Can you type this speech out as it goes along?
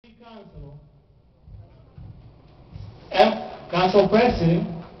Council, Council President,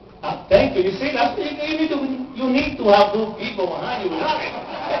 thank you. You see, that's you need to have good people behind you.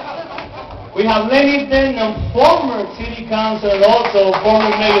 We have Lenny Denham, former city councilor and also former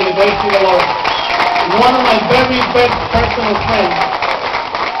mayor of the great city of Los Angeles, one of my very best personal friends.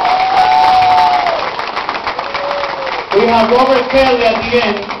 We have Robert Kelly at the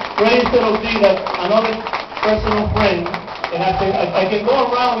end, Register of Deed, another personal friend. And I can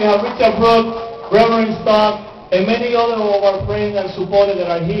go around. We have Richard Brooke, Reverend Stock, and many other of our friends and supporters that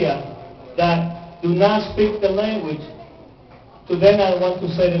are here that do not speak the language. To them, I want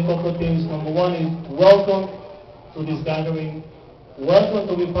to say a couple of things. Number one is welcome to this gathering. Welcome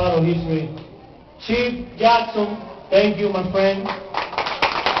to be part of history. Chief Jackson, thank you, my friend.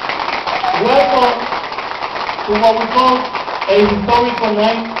 Welcome to what we call a historical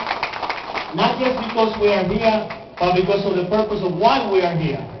night, not just because we are here, but because of the purpose of why we are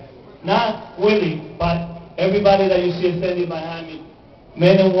here. Not Willie, but everybody that you see standing behind me,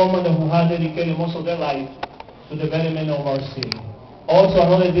 men and women who have dedicated most of their life to the betterment of our city. Also,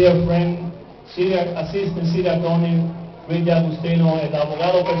 another dear friend, Assistant City Attorney, Rick Agustino, el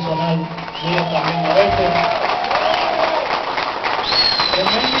abogado personal mío también a veces. And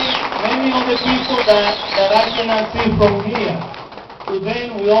many of the people that I cannot see from here. To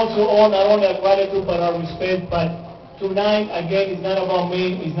them, we also owe not only our gratitude but our respect. But tonight, again, it's not about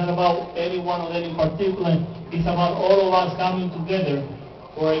me, it's not about anyone or any particular. It's about all of us coming together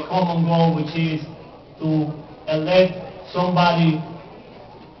for a common goal, which is to elect somebody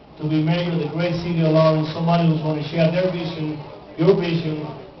to be mayor of the great city of Lawrence, somebody who's going to share their vision, your vision,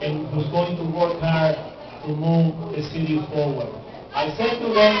 and who's going to work hard to move the city forward. I said to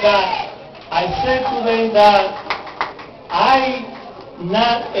them that I'm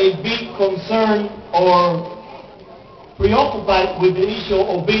not a big concern or preoccupied with the issue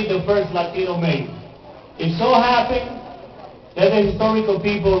of being the first Latino mayor. It so happened that the historical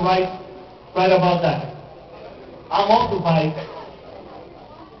people write about that. I'm occupied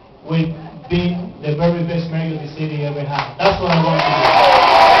with being the very best mayor the city ever had. That's what I want to do.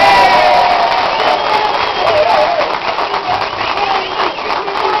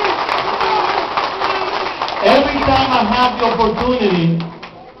 Every time I have the opportunity,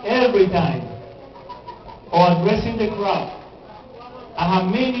 of addressing the crowd, I have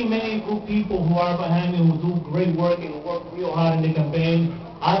many good people who are behind me who do great work and work real hard in the campaign.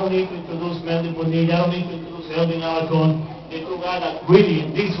 I don't need to introduce Melody Bonilla. I don't need to introduce Elvin Alacon. The two guys that really,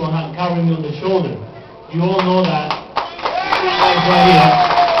 in this one, have carried me on the shoulder. You all know that. Guys right here.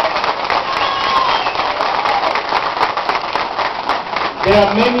 There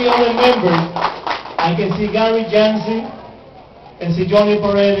are many other members. I can see Gary Jansen and see Johnny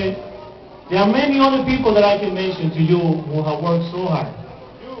Paredes. There are many other people that I can mention to you who have worked so hard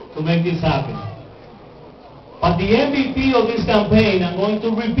to make this happen. But the MVP of this campaign, I'm going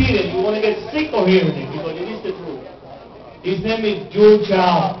to repeat it. You want to get sick of hearing it because it is the truth. His name is Joe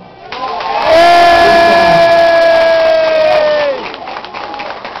Chow.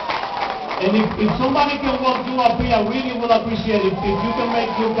 And if somebody can walk you up here, I really will appreciate it if you can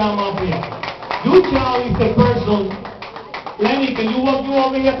make you come up here. Joe Chow is the person. Lenny, can you walk you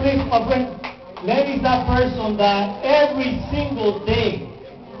over here, please, my friend? Lenny is that person that every single day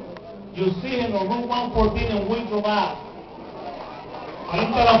you see him on Route 114 in Winter Ave,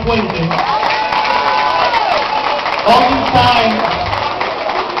 frente a la fuente, all this time,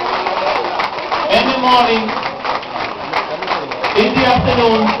 in the morning, in the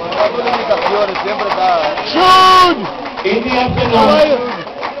afternoon, in the afternoon,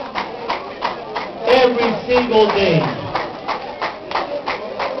 every single day.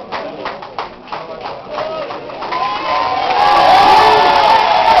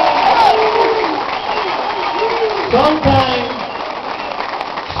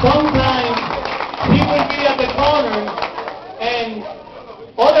 Sometimes he will be at the corner and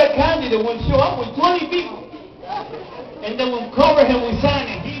other candidates will show up with 20 people and they will cover him with sand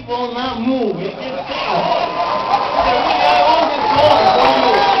and he will not move. He gets down. So we got all this corner, don't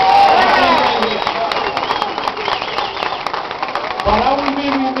move. But I will be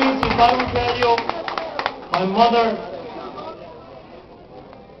remiss if I will tell you my mother,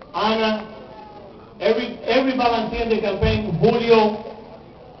 Ana, every volunteer in the campaign, Julio,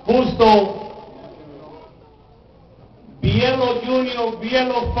 Justo, Bielo Jr.,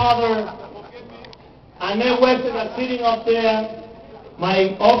 Bielo Father, Annette Webster that's sitting up there,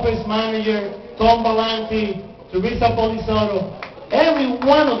 my office manager, Tom Balanti, Teresa Polisario, every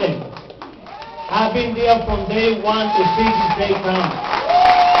one of them have been there from day one to see this day come.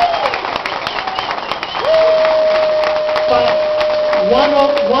 But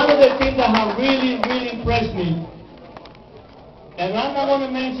one of the things that have really impressed me, and I'm not going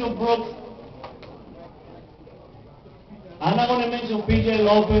to mention Brooks, I'm not going to mention PJ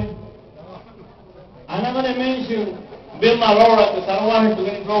Lopez, I'm not going to mention Bill Malora, because I don't want her to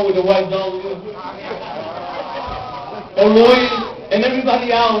get in trouble with the white dog, or Louis, and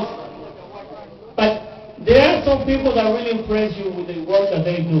everybody else. But there are some people that really impress you with the work that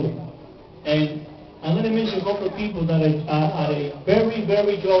they do. And I'm going to mention a couple of people that at a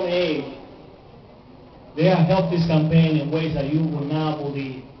very young age, they have helped this campaign in ways that you will not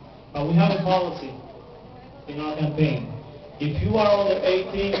believe. But we have a policy in our campaign. If you are under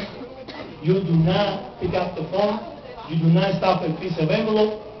 18, you do not pick up the phone, you do not stop a piece of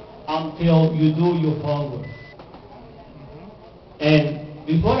envelope until you do your homework. And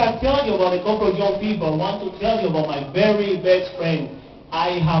before I tell you about a couple of young people, I want to tell you about my very best friend.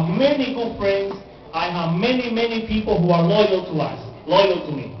 I have many good friends. I have many people who are loyal to us, loyal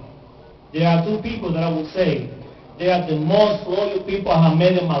to me. There are two people that I would say they are the most loyal people I have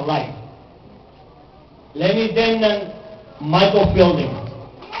met in my life. Lenny Denman, Michael Fielding.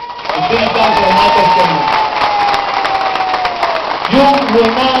 The big guy for Michael Fielding. You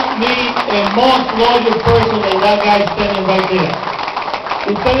will not meet a most loyal person than that guy standing right there.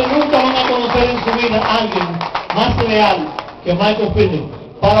 Ustedes nunca van a conocer en su vida a alguien más leal que Michael Fielding.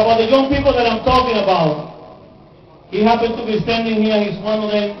 But about the young people that I'm talking about, he happens to be standing here. He's one of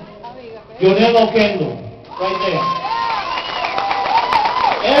them, Lionel Kendall, right there.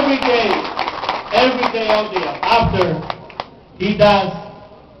 Every day out there, after he does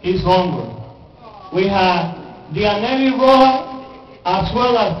his homework, we have Dianelli Roja as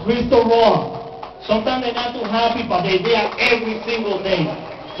well as Crystal Roja. Sometimes they're not too happy, but they're there every single day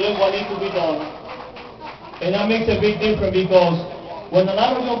doing what needs to be done. And that makes a big difference, because when a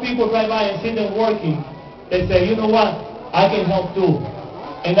lot of young people drive by and see them working, they say, you know what, I can help too.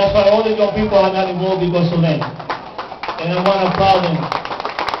 And that's why all the young people are not involved because of them. And I want to applaud them.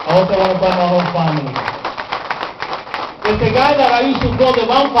 I also want to applaud my whole family. There's a guy that I used to call the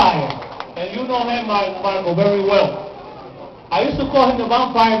vampire, and you know him, Marco, very well. I used to call him the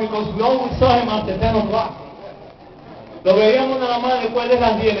vampire because we always saw him after 10 o'clock. Lo veíamos nada más después de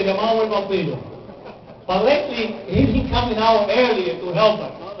las 10, le llamábamos el vampiro. But lately, he's been coming out earlier to help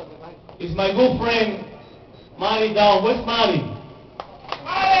us. He's my good friend, Marty Down. Where's Marty?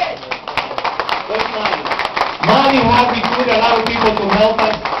 Where's Marty? Marty has recruited a lot of people to help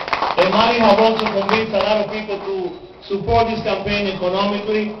us. And Marty has also convinced a lot of people to support this campaign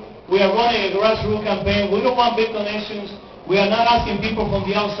economically. We are running a grassroots campaign. We don't want big donations. We are not asking people from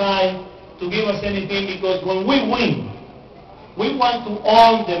the outside to give us anything, because when we win, we want to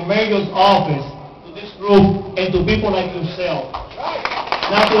own the mayor's office to this group and to people like yourself,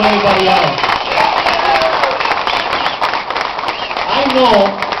 not to anybody else. I know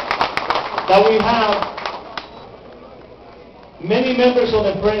that we have many members of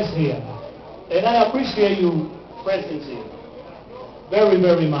the press here, and I appreciate your presence here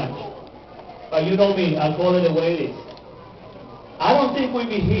very much. But you know me, I'll call it the way it is. I don't think we'll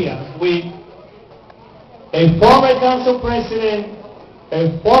be here with a former council president,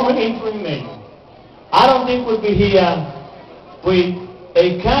 a former interim mayor. I don't think we'll be here with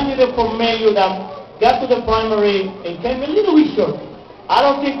a candidate for mayor that got to the primary and came a little bit short. I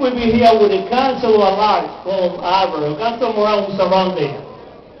don't think we'll be here with a council at large called Arbor, or Council Moran who's around there.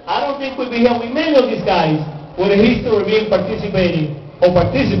 I don't think we'll be here with many of these guys with a history of being participant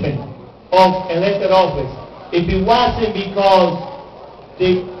of elected office. If it wasn't because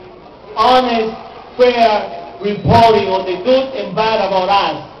the honest, fair reporting of the good and bad about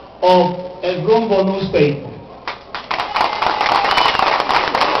us of El Rumbo newspaper.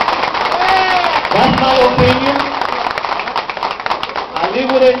 That's my opinion. I live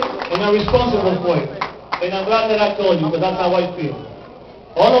with it and I'm responsible for it. And I'm glad that I told you, because that's how I feel.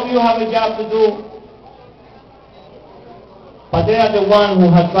 All of you have a job to do, but they are the ones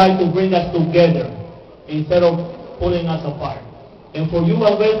who have tried to bring us together instead of pulling us apart. And for you,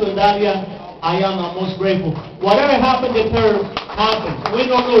 Alberto and Dalia, I am most grateful. Whatever happened the third happens.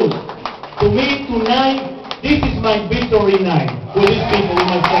 Win or lose. To me, tonight, this is my victory night with these people, with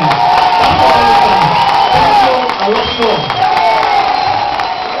my friends. That's what I was saying. Thank you. I love you all.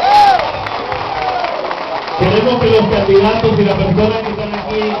 Queremos que los candidatos y las personas que están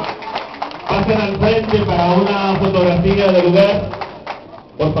aquí pasen al frente para una fotografía de lugar.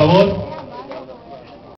 Por favor.